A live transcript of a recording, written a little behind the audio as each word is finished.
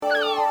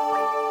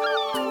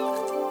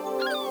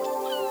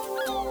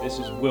This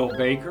is Will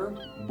Baker.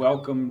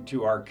 Welcome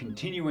to our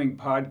continuing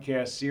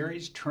podcast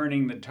series,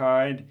 Turning the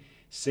Tide,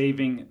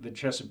 Saving the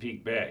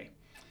Chesapeake Bay.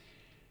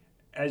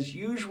 As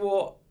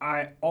usual,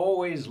 I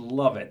always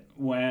love it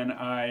when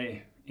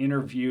I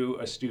interview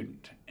a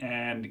student,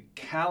 and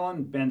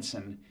Callan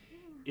Benson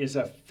is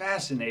a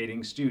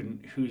fascinating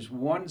student who's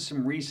won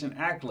some recent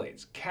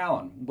accolades.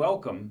 Callan,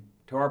 welcome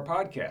to our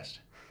podcast.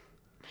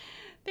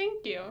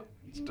 Thank you.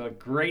 It's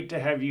great to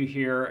have you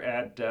here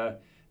at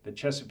the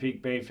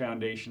Chesapeake Bay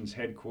Foundation's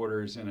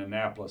headquarters in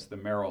Annapolis, the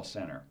Merrill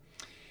Center.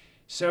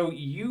 So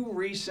you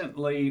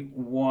recently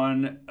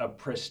won a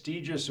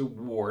prestigious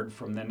award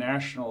from the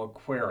National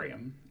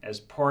Aquarium as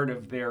part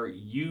of their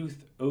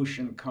Youth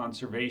Ocean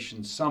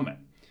Conservation Summit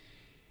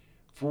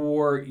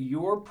for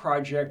your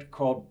project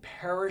called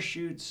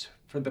Parachutes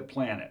for the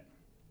Planet.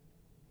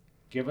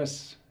 Give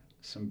us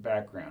some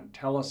background.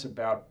 Tell us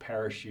about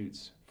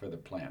Parachutes for the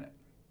Planet.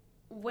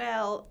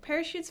 Well,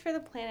 Parachutes for the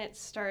Planet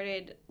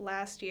started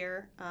last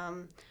year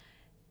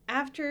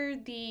after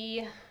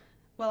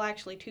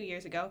 2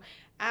 years ago,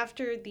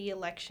 after the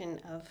election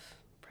of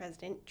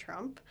President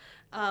Trump.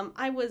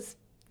 I was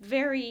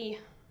very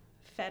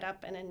fed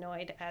up and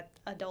annoyed at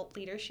adult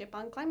leadership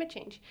on climate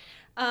change.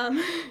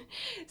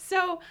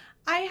 So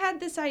I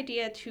had this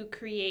idea to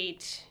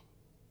create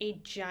a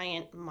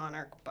giant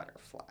monarch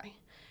butterfly,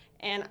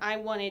 and I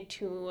wanted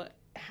to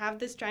have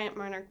this giant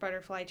monarch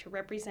butterfly to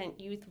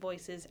represent youth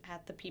voices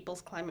at the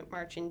People's Climate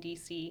March in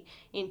DC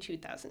in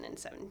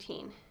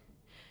 2017.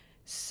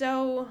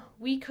 So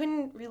we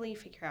couldn't really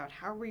figure out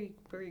how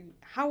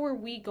were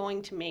we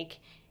going to make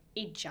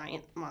a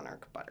giant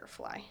monarch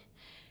butterfly.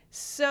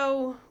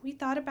 So we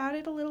thought about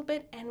it a little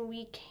bit, and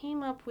we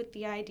came up with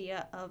the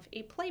idea of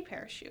a play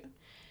parachute.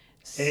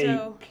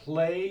 A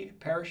play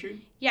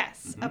parachute?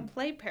 Yes, a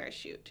play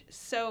parachute.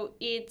 So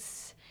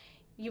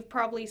you've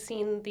probably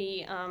seen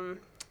the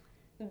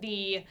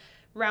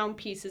round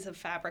pieces of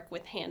fabric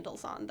with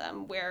handles on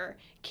them where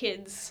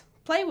kids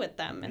play with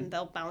them and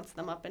they'll bounce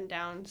them up and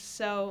down.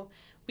 So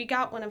we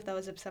got one of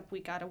those, except we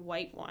got a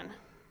white one.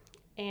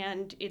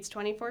 And it's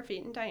 24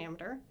 feet in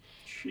diameter.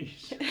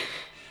 Jeez.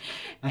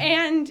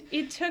 And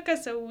it took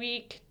us a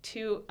week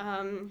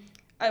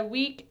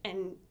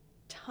and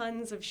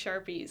tons of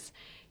Sharpies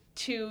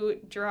to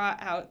draw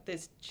out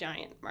this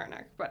giant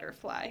monarch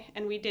butterfly.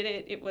 And we did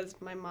it. It was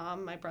my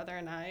mom, my brother,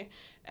 and I.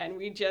 And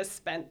we just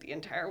spent the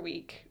entire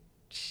week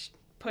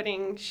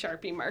putting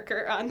Sharpie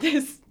marker on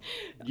this.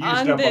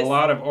 Used up a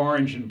lot of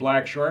orange and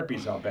black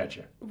Sharpies, I'll bet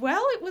you.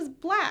 Well, it was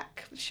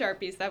black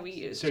Sharpies that we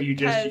used. So you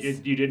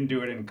didn't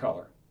do it in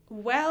color?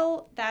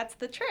 Well, that's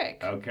the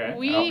trick. Okay,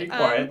 I'll be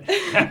quiet.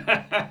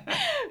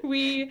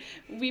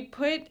 We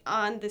put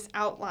on this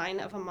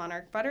outline of a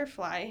monarch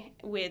butterfly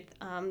with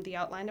the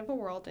outline of a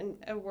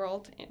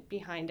world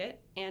behind it,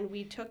 and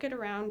we took it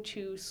around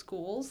to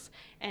schools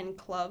and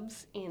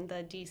clubs in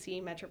the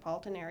DC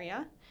metropolitan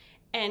area,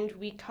 and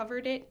we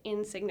covered it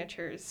in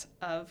signatures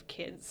of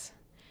kids.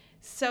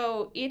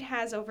 So it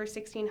has over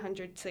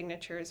 1,600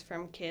 signatures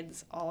from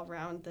kids all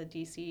around the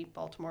DC,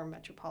 Baltimore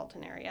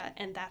metropolitan area,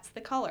 and that's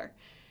the color.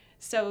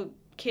 So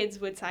kids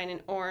would sign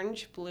in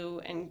orange, blue,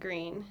 and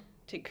green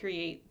to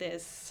create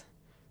this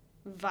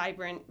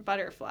vibrant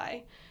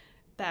butterfly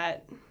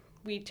that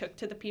we took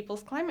to the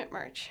People's Climate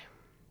March.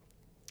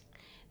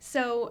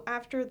 So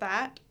after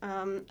that,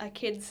 a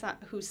kid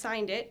who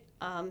signed it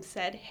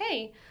said,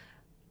 "Hey,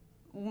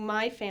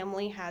 my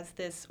family has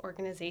this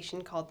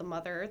organization called the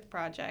Mother Earth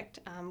Project.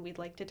 We'd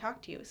like to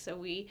talk to you." So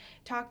we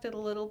talked it a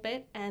little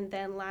bit, and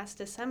then last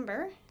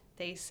December,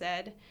 they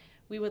said,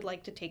 "We would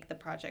like to take the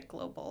project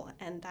global,"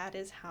 and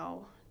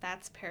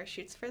that's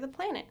Parachutes for the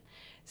Planet.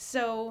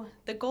 So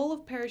the goal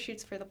of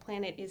Parachutes for the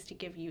Planet is to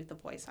give youth a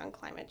voice on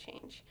climate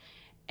change.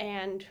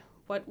 And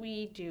what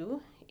we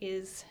do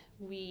is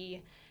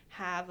we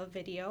have a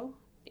video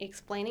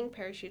explaining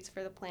Parachutes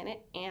for the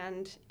Planet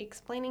and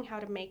explaining how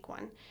to make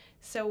one.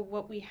 So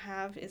what we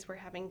have is we're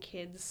having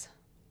kids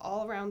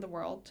all around the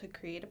world to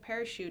create a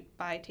parachute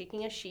by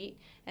taking a sheet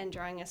and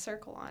drawing a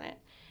circle on it,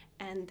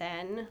 and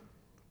then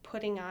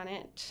putting on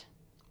it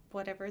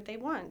whatever they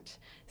want.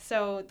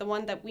 So the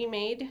one that we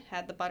made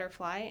had the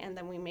butterfly, and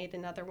then we made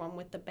another one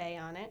with the bay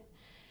on it.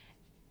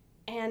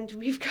 And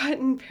we've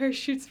gotten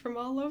parachutes from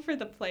all over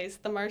the place.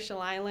 The Marshall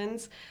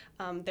Islands,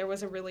 there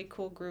was a really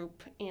cool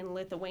group in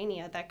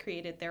Lithuania that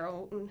created their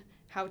own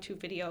how-to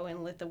video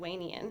in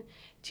Lithuanian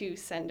to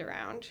send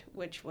around,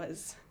 which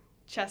was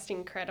just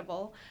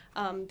incredible.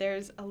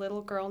 There's a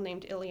little girl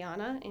named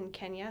Ileana in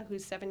Kenya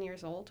who's 7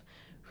 years old,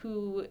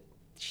 who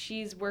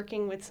she's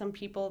working with some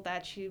people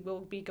that she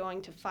will be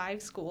going to 5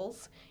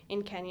 schools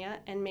in Kenya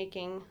and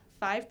making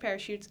 5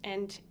 parachutes,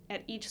 and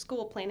at each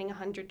school planting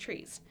 100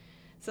 trees.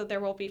 So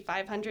there will be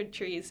 500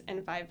 trees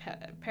and 5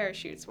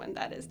 parachutes when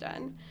that is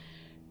done.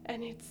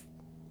 And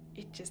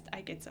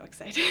I get so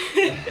excited.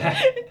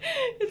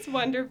 It's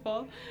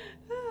wonderful.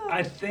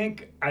 I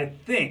think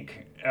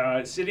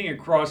sitting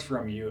across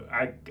from you,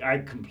 I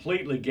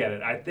completely get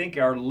it. I think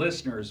our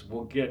listeners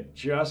will get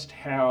just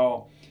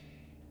how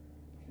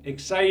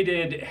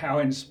excited, how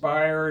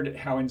inspired,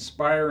 how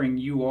inspiring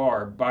you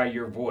are by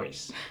your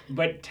voice.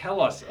 But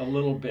tell us a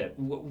little bit.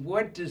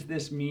 What does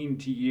this mean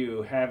to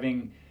you,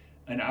 having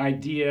an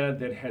idea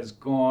that has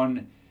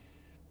gone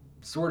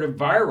sort of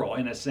viral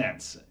in a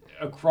sense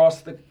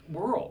across the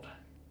world?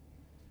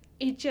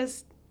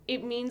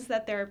 It means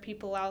that there are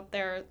people out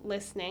there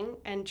listening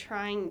and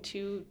trying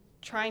to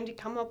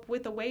come up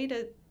with a way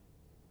to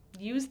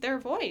use their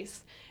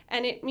voice.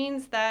 And it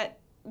means that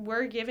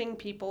we're giving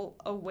people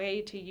a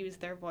way to use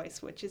their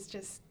voice, which is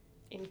just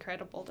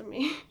incredible to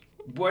me.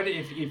 What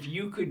if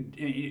you could?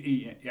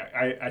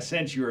 I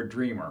sense you're a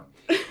dreamer.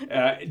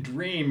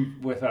 Dream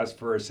with us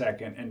for a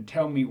second and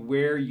tell me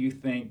where you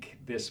think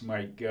this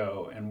might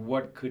go and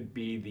what could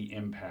be the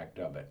impact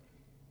of it.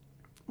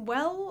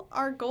 Well,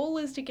 our goal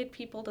is to get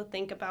people to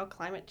think about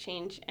climate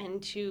change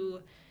and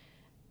to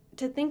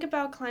think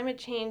about climate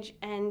change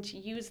and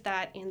use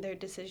that in their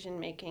decision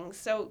making.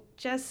 So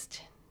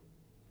just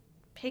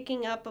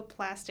picking up a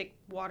plastic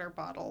water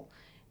bottle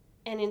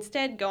and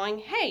instead going,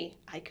 hey,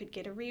 I could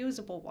get a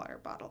reusable water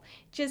bottle.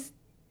 Just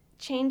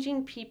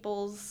changing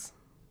people's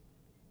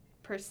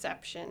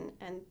perception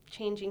and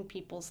changing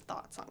people's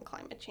thoughts on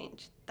climate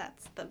change.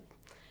 That's the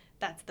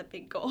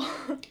big goal.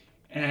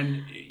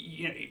 And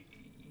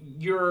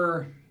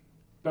you're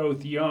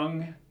both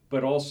young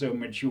but also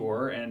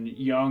mature, and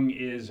young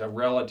is a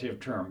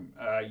relative term.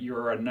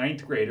 You're a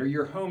ninth grader,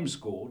 you're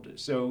homeschooled,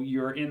 so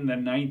you're in the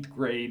ninth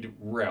grade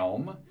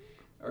realm.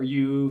 Are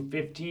you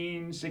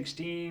 15,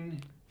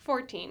 16?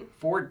 14.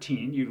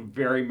 14, you're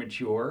very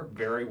mature,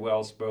 very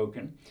well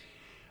spoken.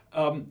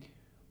 Um,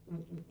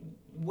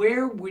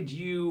 where would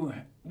you,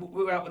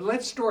 well,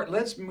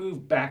 let's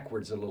move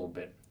backwards a little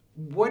bit.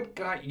 What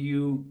got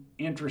you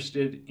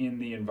interested in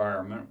the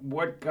environment?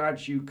 What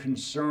got you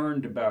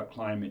concerned about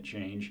climate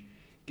change?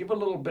 Give a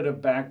little bit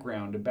of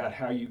background about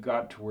how you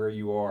got to where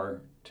you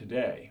are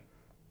today.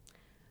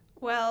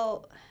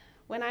 Well,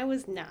 when I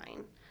was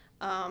 9,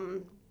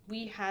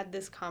 we had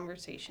this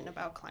conversation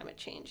about climate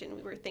change and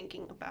we were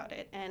thinking about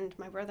it. And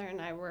my brother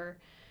and I were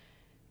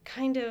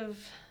kind of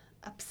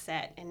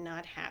upset and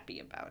not happy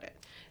about it.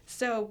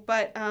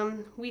 But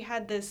we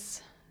had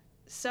this,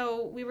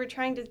 so we were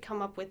trying to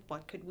come up with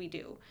what could we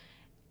do.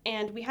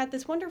 And we had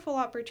this wonderful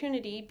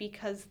opportunity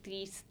because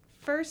the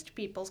first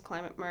People's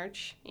Climate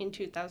March in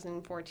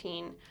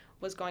 2014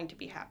 was going to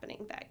be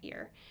happening that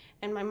year.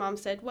 And my mom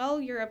said,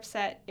 well, you're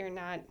upset, you're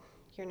not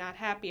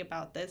happy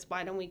about this,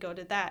 why don't we go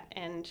to that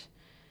and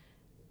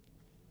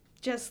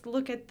just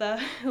look at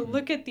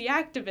the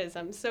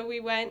activism. So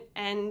we went,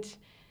 and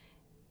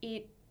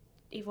it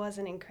was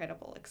an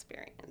incredible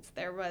experience.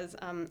 There was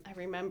I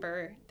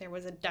remember there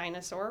was a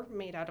dinosaur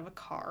made out of a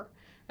car,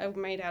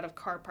 made out of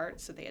car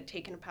parts. So they had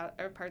taken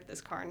apart this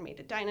car and made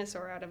a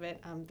dinosaur out of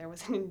it. There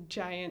was a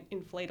giant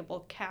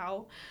inflatable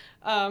cow,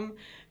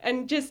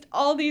 and just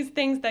all these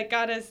things that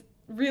got us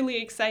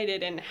really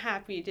excited and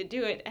happy to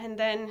do it. And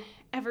then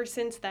ever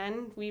since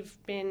then, we've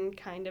been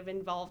kind of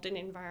involved in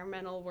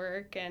environmental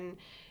work and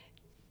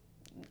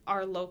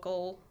our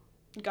local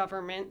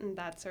government and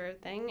that sort of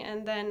thing.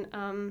 And then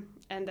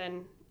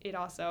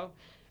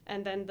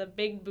the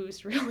big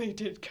boost really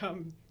did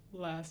come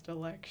last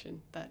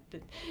election.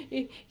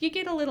 You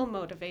get a little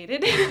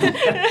motivated.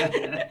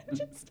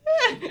 Just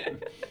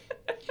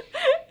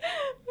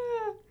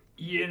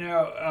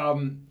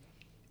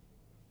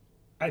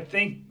I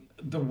think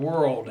the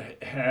world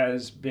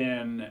has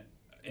been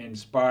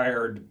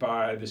inspired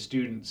by the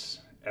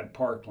students at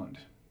Parkland.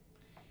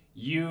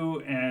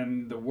 You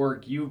and the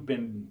work you've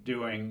been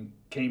doing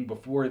came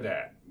before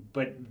that,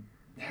 but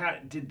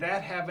did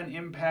that have an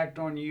impact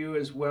on you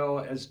as well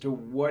as to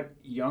what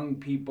young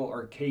people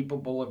are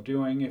capable of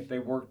doing if they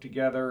work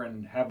together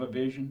and have a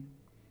vision?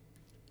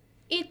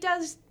 It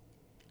does.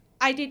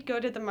 I did go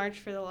to the March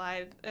for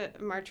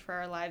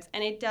Our Lives,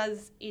 and it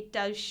does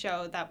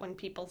show that when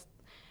people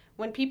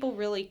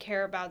really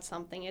care about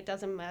something, it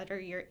doesn't matter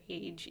your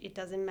age, it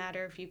doesn't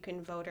matter if you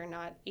can vote or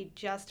not, it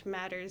just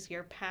matters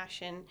your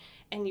passion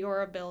and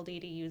your ability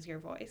to use your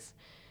voice.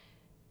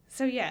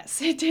 So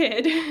yes, it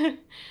did.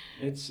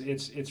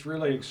 It's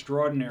really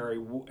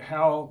extraordinary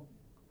how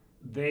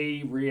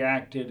they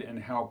reacted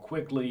and how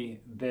quickly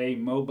they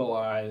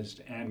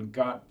mobilized and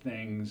got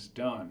things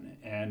done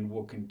and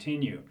will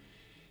continue.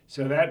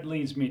 So that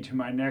leads me to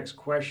my next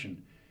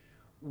question.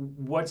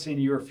 What's in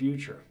your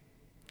future?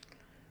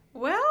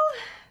 Well,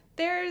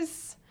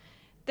 there's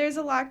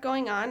a lot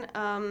going on.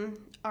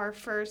 Our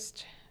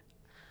first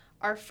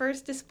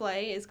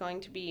display is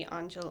going to be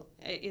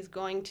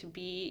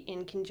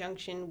in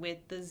conjunction with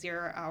the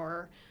 0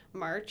 Hour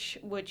March,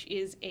 which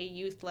is a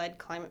youth-led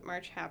climate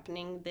march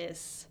happening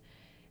this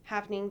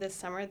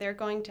summer. They're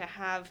going to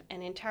have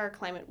an entire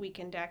climate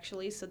weekend,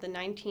 actually. So the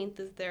 19th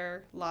is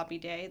their lobby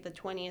day, the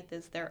 20th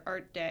is their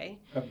art day.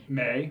 Of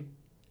May?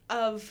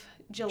 Of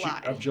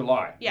July. Of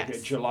July. Yes. Okay,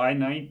 July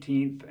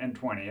 19th and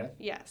 20th.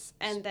 Yes,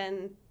 and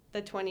then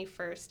the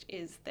 21st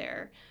is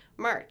their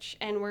march,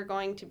 and we're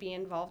going to be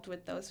involved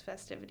with those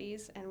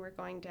festivities, and we're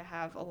going to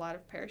have a lot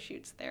of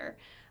parachutes there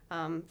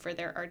for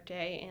their art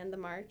day and the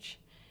march.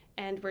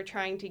 and we're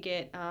trying to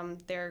get,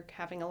 they're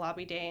having a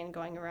lobby day and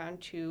going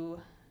around to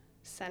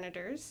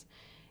senators,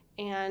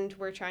 and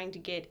we're trying to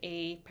get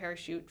a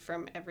parachute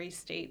from every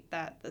state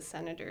that the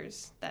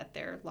senators that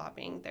they're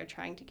lobbying, they're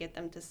trying to get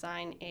them to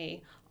sign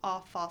a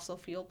off fossil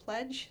fuel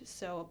pledge,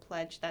 so a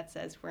pledge that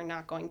says we're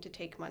not going to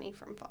take money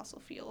from fossil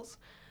fuels.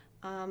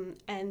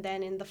 And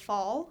then in the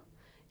fall,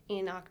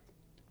 in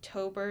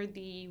October,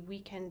 the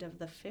weekend of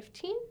the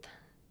 15th,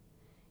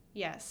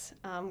 yes,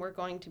 we're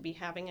going to be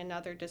having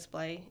another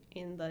display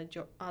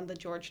on the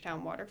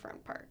Georgetown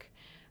Waterfront Park.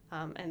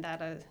 And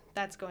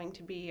that's going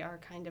to be our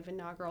kind of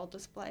inaugural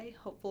display.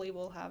 Hopefully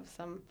we'll have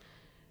some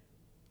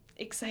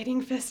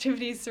exciting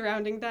festivities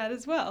surrounding that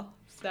as well.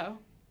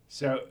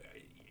 So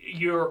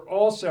you're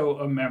also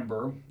a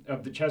member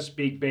of the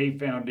Chesapeake Bay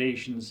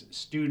Foundation's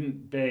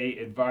Student Bay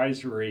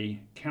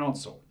Advisory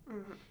Council.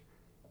 Mm-hmm.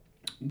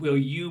 Will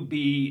you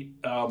be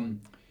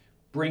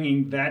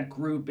bringing that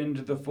group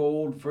into the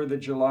fold for the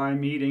July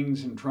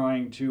meetings and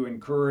trying to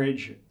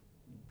encourage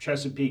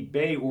Chesapeake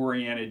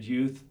Bay-oriented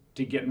youth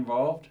to get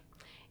involved?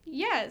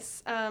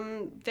 Yes,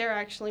 they're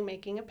actually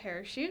making a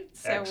parachute,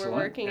 so Excellent. We're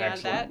working on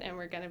Excellent. that, and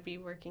we're going to be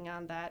working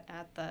on that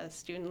at the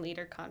Student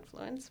Leader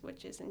Confluence,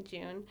 which is in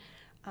June.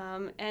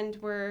 And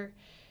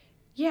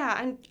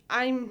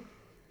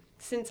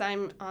since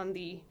I'm on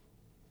the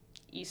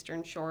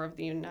eastern shore of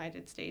the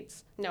United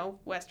States, no,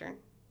 western.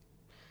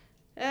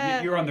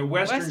 You're on the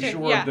western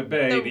shore yeah, of the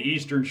bay, the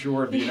eastern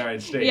shore of the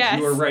United States. Yes,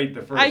 you were right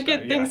the first I time.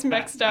 get things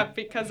mixed up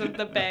because of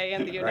the bay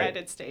and the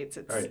United States.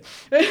 Right.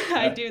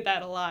 I do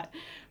that a lot.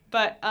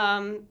 But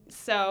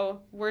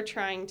so we're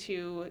trying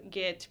to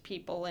get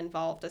people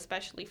involved,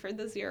 especially for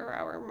the 0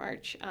 Hour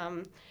March,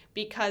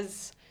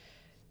 because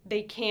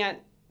they can't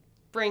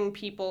bring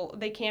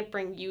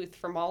youth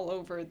from all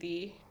over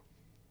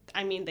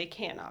they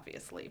can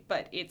obviously,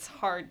 but it's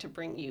hard to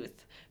bring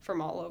youth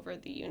from all over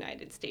the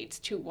United States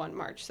to one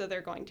march. So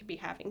they're going to be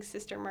having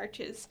sister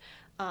marches.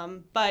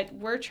 But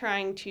we're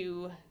trying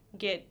to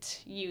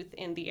get youth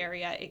in the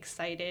area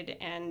excited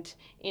and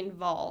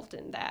involved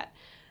in that.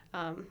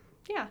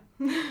 Yeah.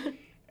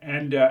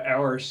 And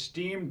our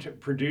esteemed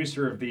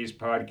producer of these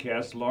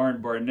podcasts,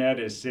 Lauren Barnett,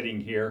 is sitting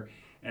here.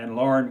 And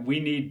Lauren, we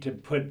need to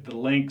put the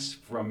links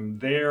from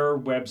their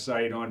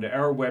website onto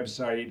our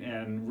website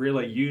and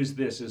really use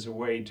this as a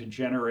way to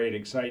generate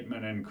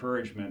excitement and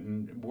encouragement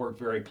and work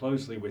very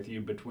closely with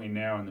you between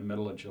now and the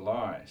middle of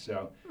July.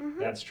 So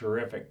That's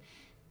terrific.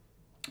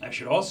 I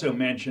should also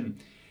mention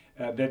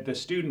that the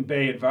Student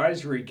Bay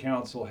Advisory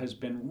Council has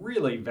been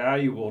really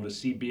valuable to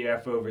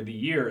CBF over the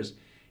years.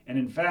 And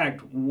in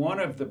fact, one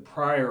of the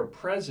prior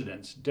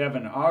presidents,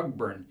 Devin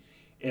Ogburn,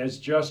 has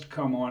just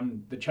come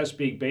on the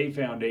Chesapeake Bay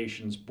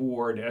Foundation's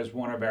board as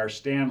one of our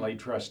Stanley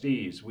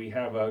trustees. We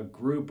have a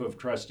group of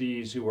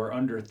trustees who are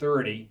under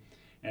 30,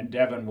 and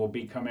Devin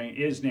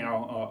is now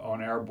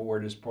on our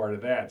board as part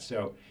of that.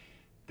 So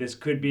this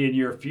could be in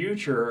your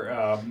future,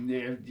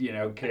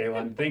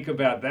 Kaylin. Think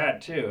about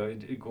that too,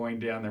 going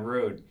down the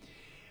road.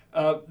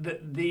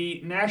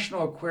 The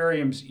National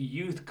Aquarium's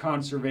Youth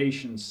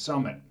Conservation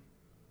Summit,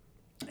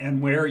 and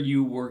where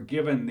you were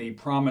given the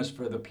Promise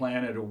for the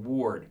Planet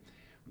Award.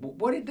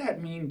 What did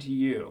that mean to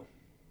you?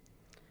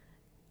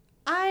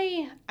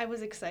 I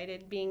was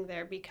excited being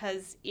there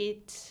because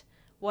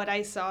what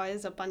I saw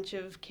is a bunch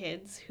of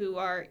kids who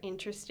are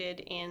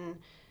interested in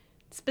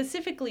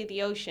specifically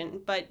the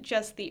ocean, but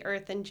just the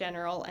earth in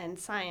general and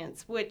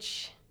science,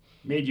 which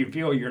made you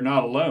feel you're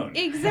not alone.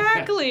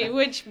 Exactly,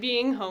 which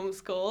being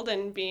homeschooled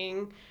and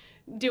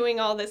doing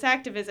all this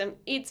activism,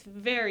 it's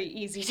very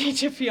easy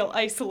to feel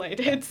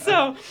isolated.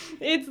 So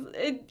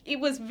it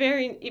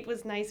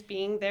was nice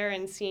being there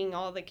and seeing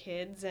all the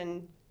kids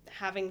and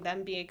having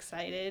them be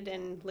excited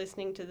and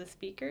listening to the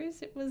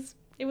speakers. It was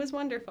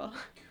wonderful.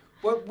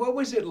 What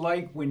was it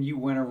like when you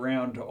went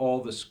around to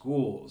all the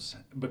schools?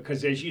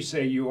 Because as you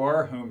say, you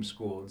are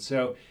homeschooled.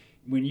 So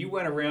when you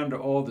went around to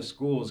all the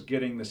schools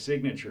getting the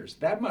signatures,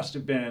 that must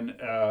have been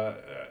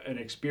an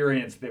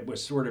experience that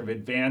was sort of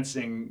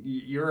advancing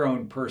your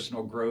own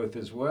personal growth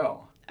as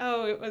well.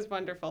 Oh, it was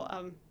wonderful.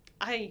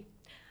 I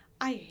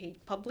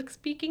hate public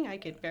speaking. I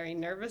get very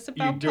nervous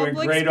about public speaking.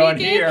 You're doing great on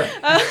here.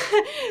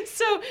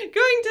 So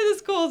going to the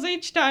schools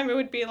each time, it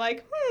would be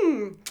like,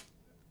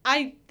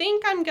 I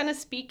think I'm going to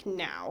speak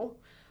now.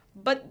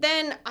 But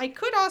then I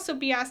could also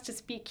be asked to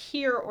speak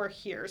here or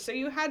here. So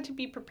you had to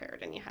be prepared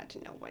and you had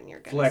to know when you're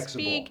going to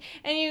speak.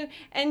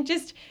 And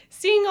just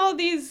seeing all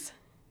these,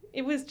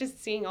 it was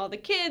just seeing all the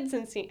kids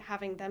and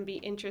having them be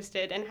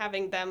interested and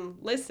having them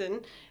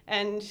listen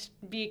and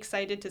be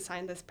excited to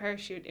sign this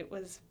parachute. It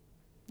was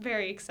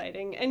very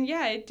exciting. And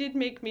yeah, it did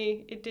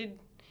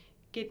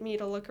get me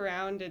to look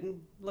around and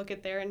look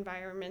at their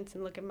environments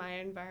and look at my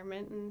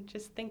environment and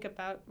just think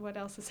about what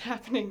else is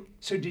happening.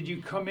 So did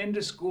you come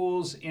into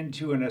schools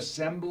into an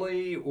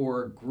assembly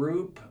or a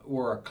group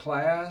or a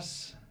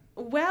class?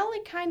 Well,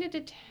 it kind of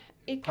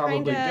it Probably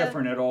kind of,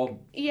 different at all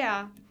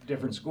yeah.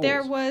 different schools.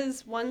 There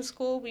was one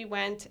school we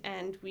went,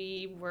 and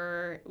we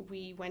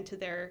went to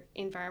their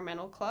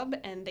environmental club,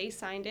 and they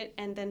signed it,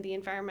 and then the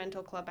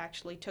environmental club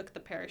actually took the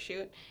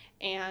parachute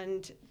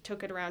and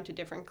took it around to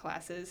different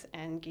classes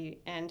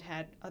and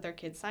had other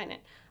kids sign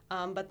it.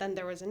 But then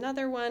there was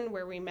another one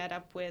where we met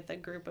up with a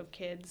group of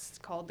kids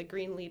called the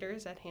Green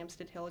Leaders at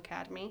Hampstead Hill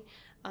Academy,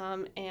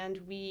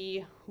 and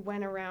we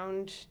went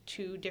around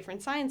to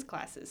different science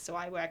classes. So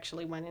I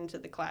actually went into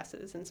the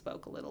classes and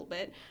spoke a little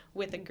bit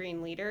with a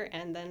Green Leader,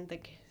 and then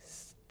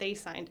they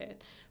signed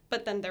it.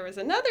 But then there was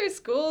another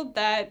school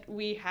that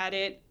we had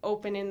it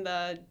open in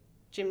the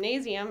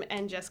gymnasium,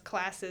 and just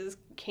classes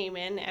came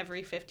in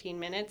every 15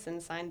 minutes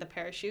and signed the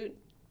parachute,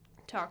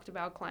 talked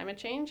about climate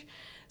change.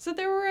 So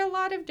there were a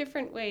lot of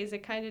different ways.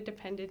 It kind of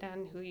depended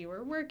on who you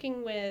were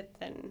working with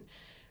and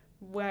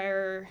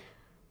where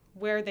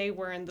they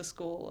were in the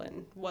school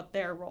and what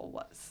their role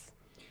was.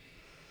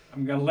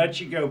 I'm going to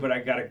let you go, but I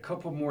got a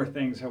couple more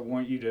things I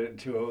want you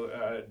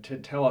to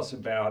tell us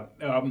about.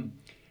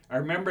 I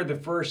remember the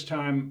first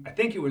time, I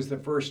think it was the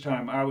first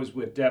time I was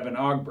with Devin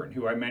Ogburn,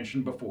 who I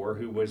mentioned before,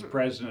 who was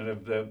president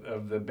of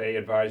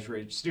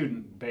the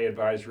Student Bay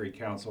Advisory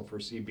Council for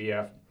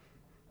CBF.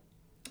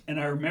 And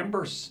I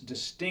remember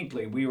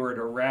distinctly, we were at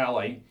a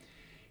rally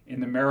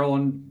in the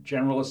Maryland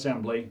General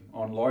Assembly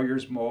on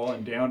Lawyers Mall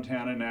in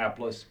downtown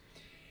Annapolis,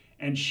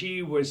 and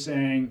she was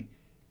saying,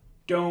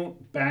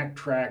 "Don't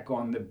backtrack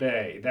on the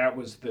Bay." That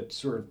was the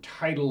sort of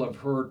title of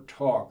her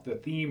talk, the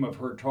theme of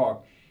her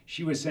talk.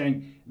 She was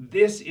saying,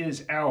 this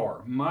is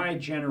my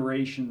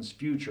generation's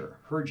future,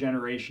 her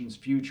generation's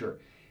future,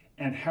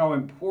 and how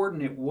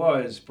important it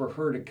was for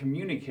her to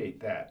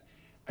communicate that.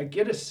 I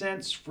get a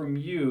sense from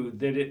you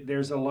that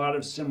there's a lot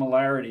of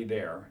similarity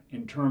there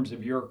in terms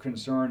of your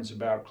concerns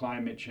about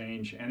climate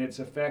change and its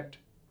effect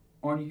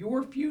on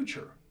your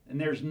future. And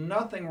there's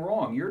nothing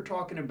wrong. You're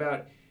talking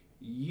about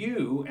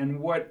you and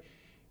what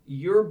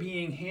you're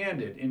being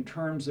handed in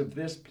terms of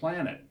this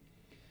planet.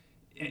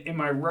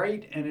 Am I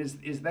right? And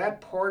is that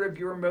part of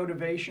your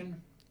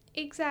motivation?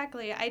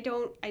 Exactly. I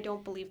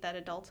don't believe that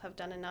adults have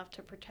done enough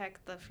to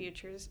protect the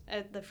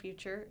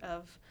future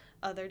of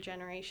other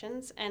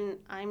generations, and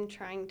I'm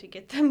trying to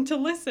get them to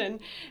listen.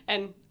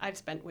 And I've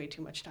spent way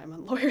too much time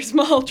on Lawyers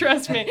Mall,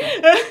 trust me.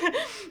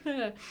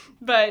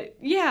 But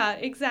yeah,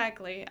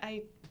 exactly.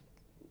 I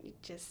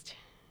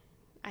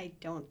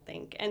don't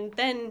think. And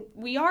then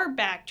we are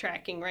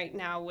backtracking right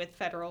now with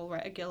federal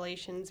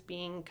regulations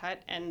being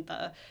cut and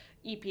the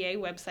EPA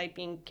website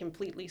being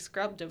completely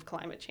scrubbed of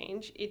climate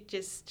change.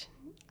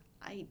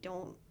 I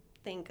don't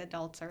think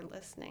adults are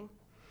listening.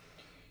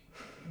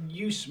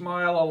 You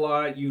smile a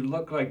lot. You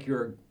look like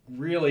you're a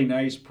really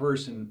nice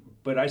person,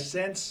 but I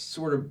sense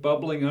sort of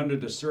bubbling under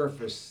the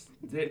surface.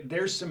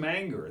 There's some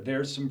anger.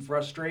 There's some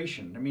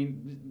frustration. I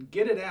mean,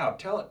 get it out.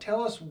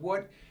 Tell us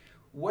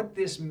what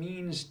this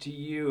means to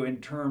you in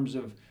terms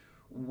of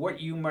what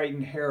you might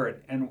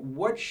inherit, and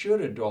what should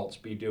adults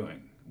be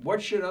doing?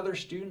 What should other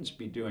students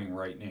be doing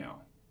right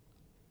now?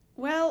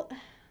 Well,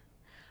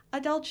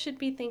 adults should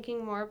be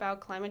thinking more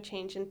about climate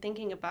change and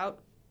thinking about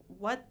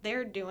what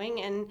they're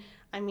doing. And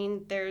I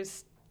mean,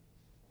 there's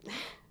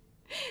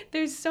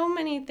so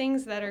many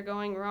things that are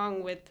going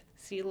wrong with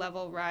sea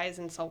level rise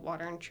and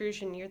saltwater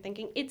intrusion. You're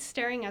thinking it's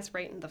staring us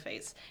right in the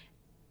face.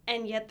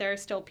 And yet there are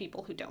still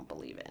people who don't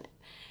believe in it.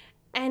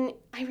 And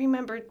I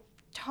remember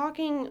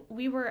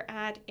we were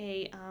at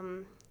a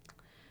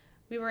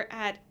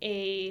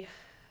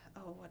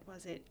what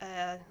was it?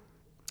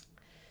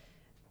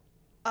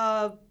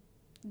 A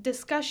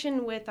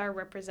discussion with our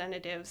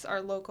representatives,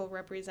 our local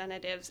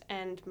representatives,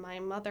 and my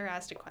mother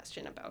asked a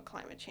question about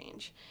climate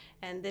change.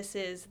 And this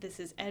is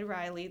Ed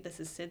Riley, this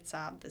is Sid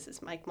Saab, this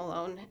is Mike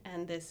Malone,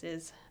 and this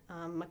is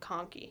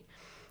McConkey.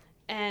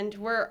 And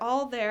we're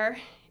all there,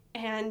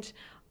 and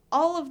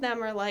all of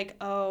them are like,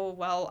 oh,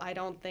 well,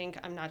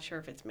 I'm not sure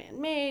if it's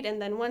man-made.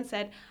 And then one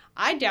said,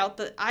 I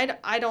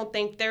don't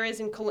think there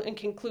is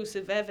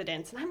inconclusive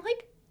evidence. And I'm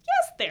like,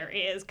 yes, there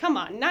is. Come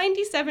on,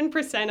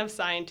 97% of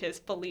scientists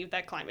believe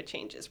that climate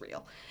change is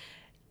real.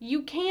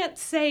 You can't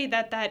say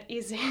that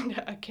isn't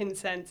a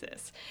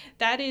consensus.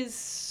 That is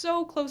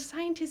so close.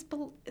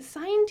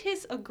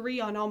 Scientists agree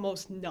on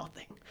almost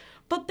nothing,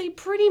 but they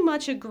pretty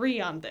much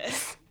agree on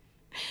this.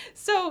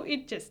 So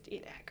it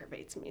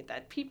aggravates me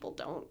that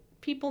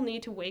people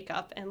need to wake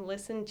up and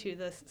listen to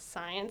the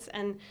science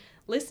and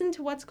listen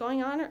to what's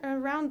going on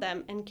around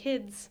them. And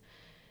kids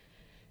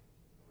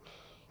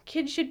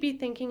should be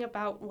thinking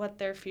about what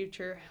their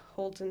future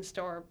holds in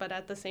store, but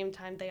at the same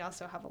time, they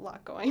also have a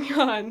lot going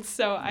on.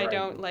 So right. I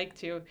don't like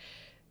to.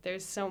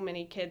 There's so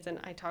many kids, and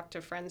I talk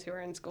to friends who are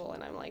in school,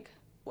 and I'm like,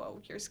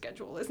 whoa, your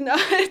schedule is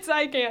nuts.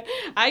 I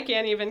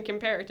can't even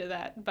compare to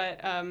that.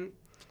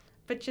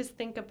 But just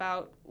think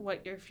about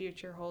what your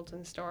future holds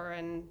in store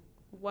and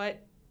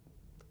what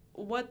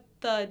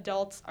the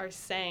adults are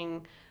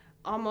saying,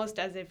 almost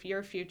as if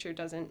your future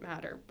doesn't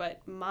matter,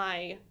 but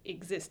my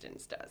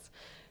existence does.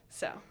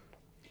 So.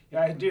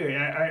 Yeah, I do.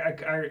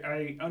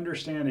 I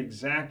understand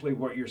exactly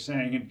what you're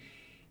saying,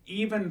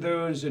 even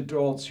those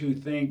adults who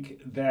think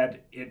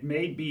that it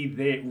may be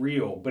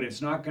real, but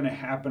it's not going to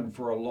happen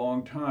for a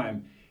long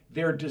time,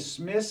 they're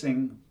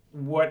dismissing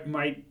what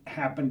might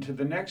happen to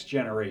the next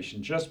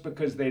generation just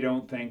because they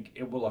don't think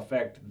it will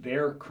affect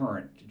their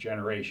current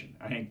generation.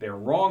 I think they're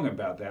wrong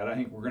about that. I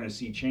think we're going to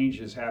see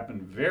changes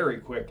happen very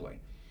quickly.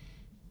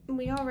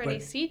 We already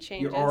see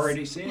changes. You're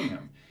already seeing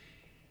them.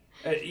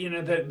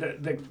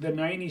 The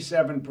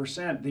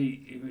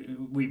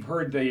 97%, we've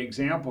heard the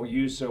example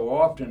used so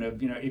often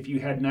of, if you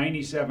had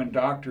 97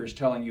 doctors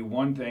telling you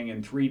one thing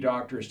and 3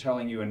 doctors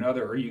telling you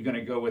another, are you going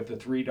to go with the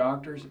 3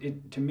 doctors?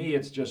 To me,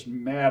 it's just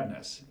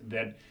madness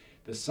that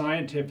the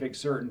scientific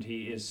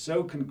certainty is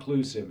so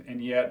conclusive,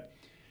 and yet,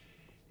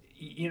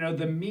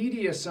 the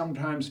media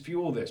sometimes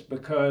fuel this,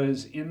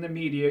 because in the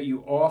media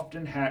you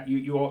often have,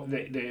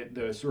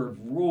 the sort of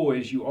rule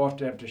is you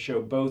often have to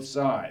show both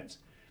sides.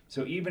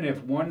 So even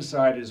if one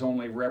side is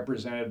only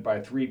represented by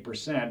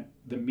 3%,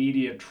 the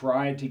media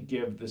try to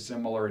give the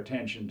similar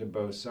attention to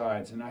both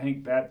sides. And I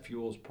think that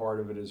fuels part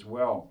of it as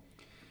well.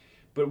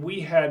 But we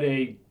had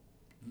a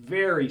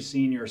very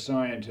senior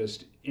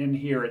scientist in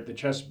here at the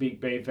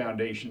Chesapeake Bay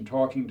Foundation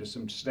talking to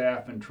some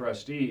staff and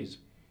trustees.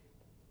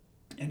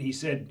 And he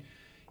said,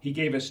 he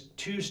gave us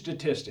 2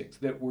 statistics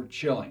that were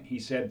chilling. He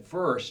said,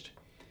 first,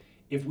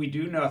 if we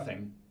do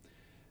nothing,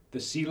 the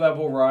sea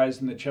level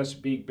rise in the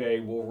Chesapeake Bay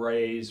will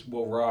rise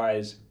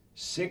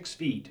 6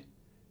 feet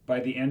by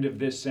the end of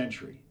this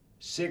century.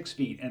 6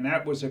 feet, and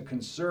that was a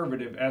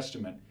conservative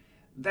estimate.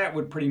 That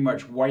would pretty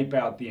much wipe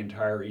out the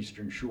entire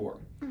eastern shore.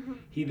 Mm-hmm.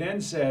 He then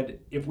said,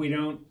 if we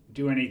don't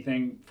do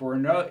anything for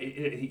another,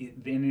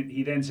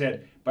 he then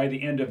said, by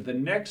the end of the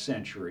next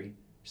century,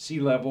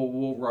 sea level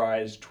will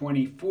rise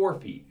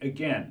 24 feet.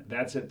 Again,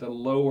 that's at the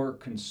lower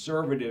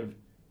conservative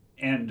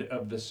end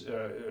of this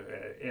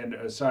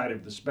side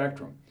of the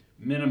spectrum.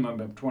 Minimum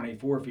of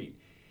 24 feet.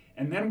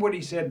 And then what he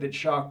said that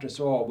shocked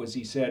us all was,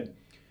 he said,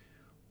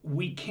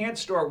 we can't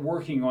start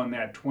working on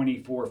that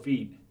 24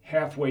 feet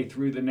halfway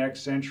through the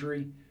next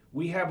century.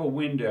 We have a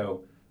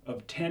window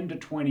of 10 to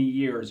 20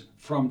 years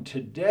from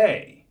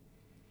today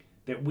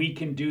that we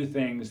can do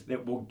things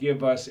that will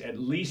give us at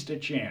least a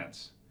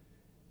chance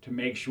to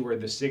make sure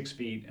the 6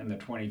 feet and the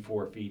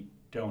 24 feet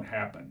don't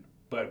happen.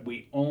 But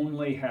we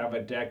only have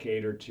a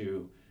decade or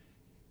 2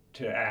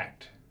 to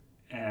act.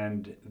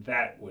 And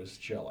that was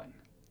chilling.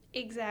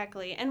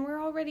 Exactly. And we're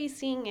already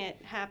seeing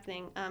it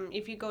happening.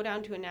 If you go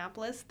down to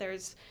Annapolis,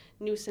 there's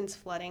nuisance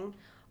flooding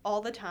all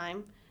the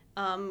time.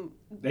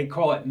 They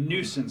call it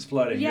nuisance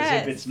flooding, yes.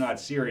 As if it's not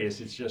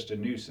serious, it's just a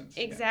nuisance.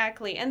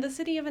 Exactly. Yeah. And the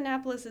city of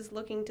Annapolis is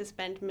looking to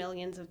spend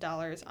millions of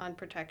dollars on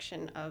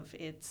protection of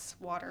its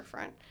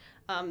waterfront.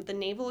 The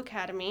Naval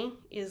Academy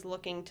is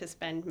looking to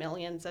spend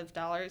millions of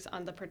dollars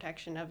on the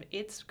protection of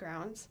its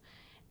grounds.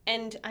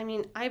 And I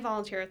mean, I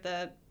volunteer at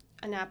the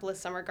Annapolis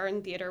Summer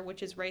Garden Theater,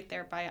 which is right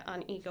there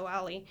on Eagle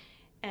Alley,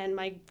 and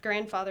my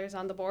grandfather's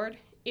on the board.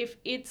 If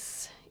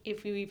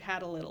we've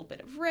had a little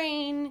bit of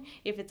rain,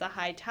 if it's a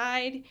high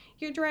tide,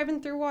 you're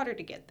driving through water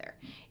to get there.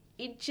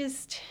 I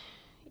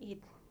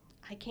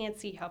can't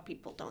see how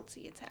people don't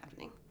see it's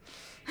happening.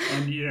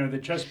 And the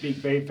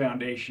Chesapeake Bay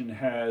Foundation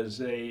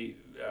has a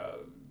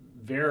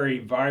very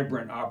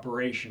vibrant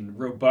operation,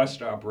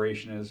 robust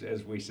operation,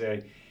 as we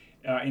say,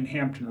 in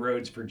Hampton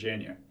Roads,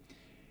 Virginia.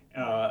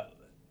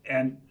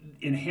 And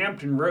in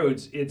Hampton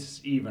Roads,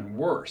 it's even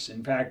worse.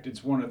 In fact,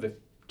 it's one of the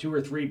 2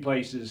 or 3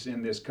 places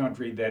in this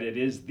country that it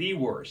is the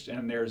worst.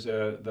 And there's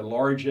the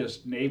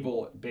largest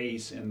naval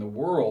base in the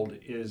world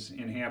is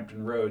in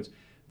Hampton Roads.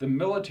 The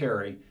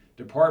military,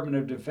 Department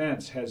of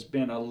Defense, has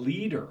been a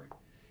leader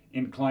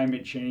in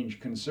climate change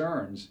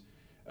concerns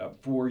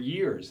for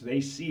years.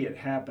 They see it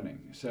happening.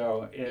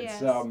 So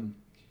it's yes.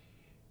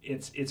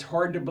 It's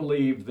hard to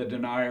believe the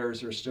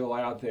deniers are still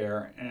out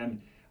there.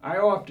 And I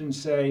often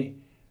say,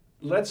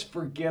 let's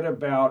forget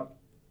about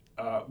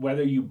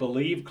whether you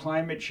believe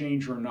climate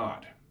change or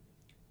not.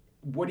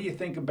 What do you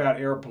think about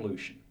air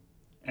pollution?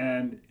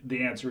 And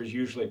the answer is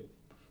usually,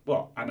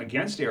 well, I'm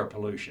against air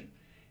pollution.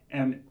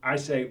 And I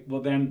say,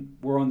 well, then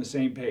we're on the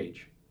same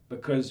page,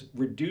 because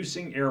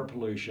reducing air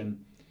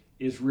pollution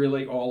is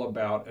really all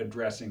about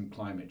addressing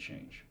climate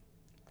change.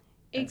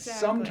 Exactly. And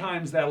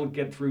sometimes that'll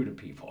get through to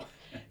people.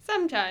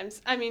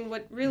 Sometimes. I mean,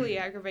 what really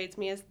aggravates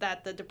me is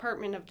that the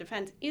Department of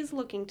Defense is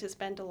looking to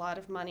spend a lot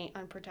of money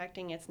on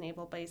protecting its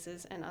naval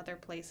bases and other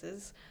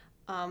places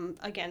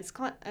against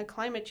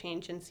climate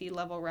change and sea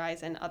level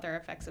rise and other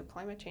effects of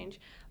climate change,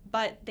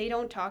 but they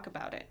don't talk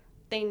about it.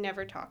 They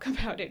never talk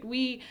about it.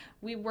 We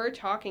were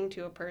talking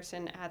to a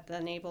person at the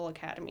Naval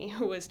Academy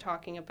who was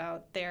talking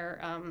about their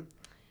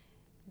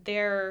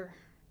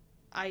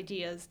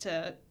ideas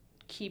to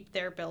keep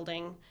their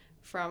building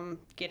from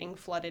getting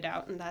flooded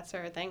out and that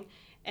sort of thing,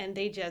 and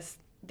they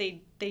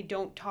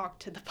don't talk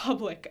to the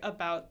public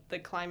about the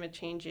climate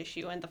change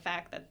issue and the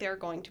fact that they're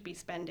going to be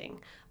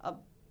spending a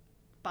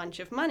bunch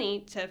of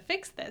money to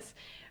fix this,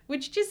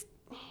 which just,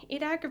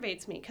 it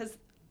aggravates me, because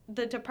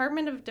the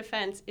Department of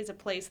Defense is a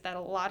place that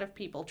a lot of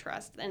people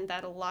trust and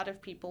that a lot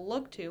of people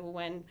look to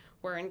when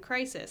we're in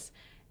crisis,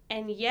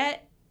 and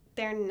yet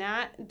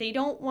they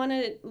don't want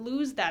to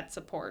lose that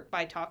support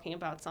by talking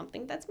about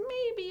something that's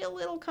maybe a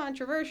little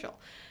controversial.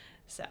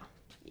 So,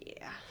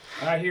 yeah.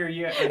 I hear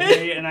you,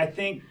 and I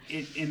think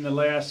in the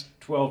last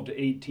 12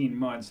 to 18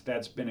 months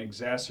that's been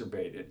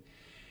exacerbated.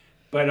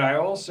 But I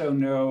also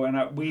know,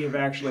 and we have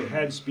actually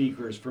had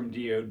speakers from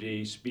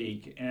DOD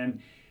speak,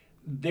 and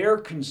their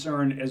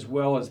concern, as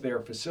well as their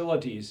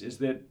facilities, is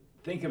that,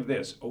 think of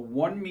this, a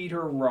 1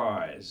 meter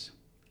rise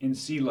in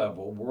sea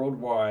level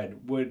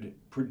worldwide would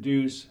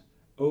produce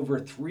over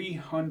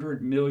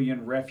 300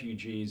 million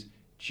refugees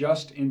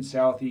just in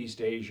Southeast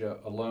Asia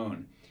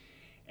alone.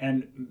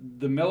 And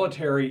the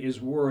military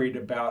is worried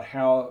about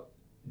how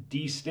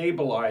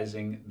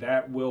destabilizing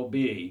that will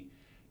be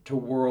to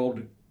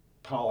world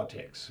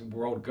politics,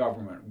 world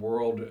government,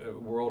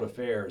 world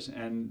affairs,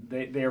 and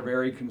they are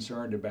very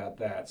concerned about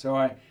that. So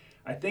I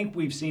think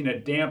we've seen a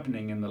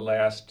dampening in the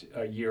last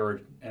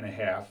year and a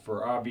half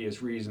for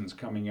obvious reasons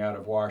coming out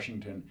of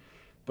Washington.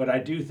 But I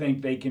do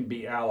think they can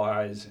be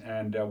allies,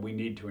 and we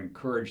need to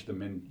encourage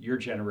them, and your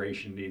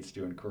generation needs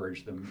to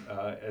encourage them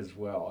as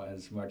well,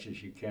 as much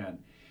as you can.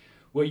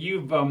 Well,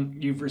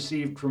 you've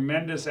received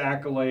tremendous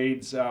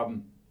accolades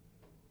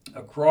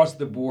across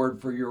the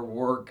board for your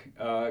work,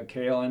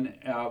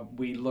 Kaylin.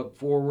 We look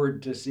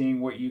forward to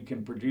seeing what you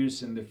can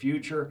produce in the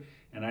future.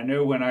 And I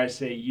know when I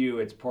say you,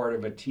 it's part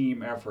of a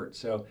team effort.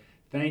 So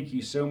thank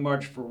you so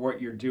much for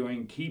what you're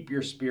doing. Keep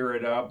your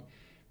spirit up.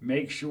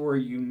 Make sure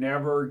you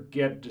never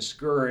get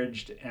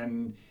discouraged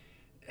and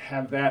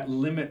have that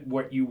limit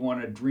what you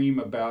want to dream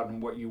about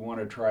and what you want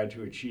to try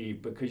to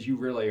achieve, because you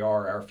really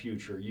are our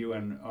future, you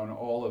and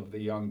all of the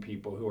young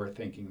people who are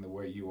thinking the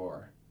way you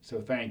are. So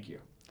thank you.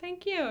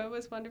 Thank you. It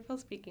was wonderful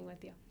speaking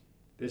with you.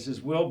 This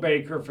is Will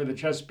Baker for the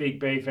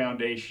Chesapeake Bay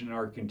Foundation,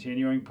 our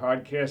continuing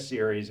podcast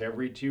series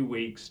every 2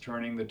 weeks,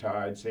 Turning the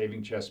Tide,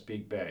 Saving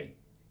Chesapeake Bay.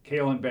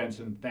 Kaylin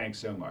Benson, thanks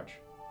so much.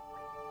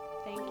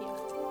 Thank you.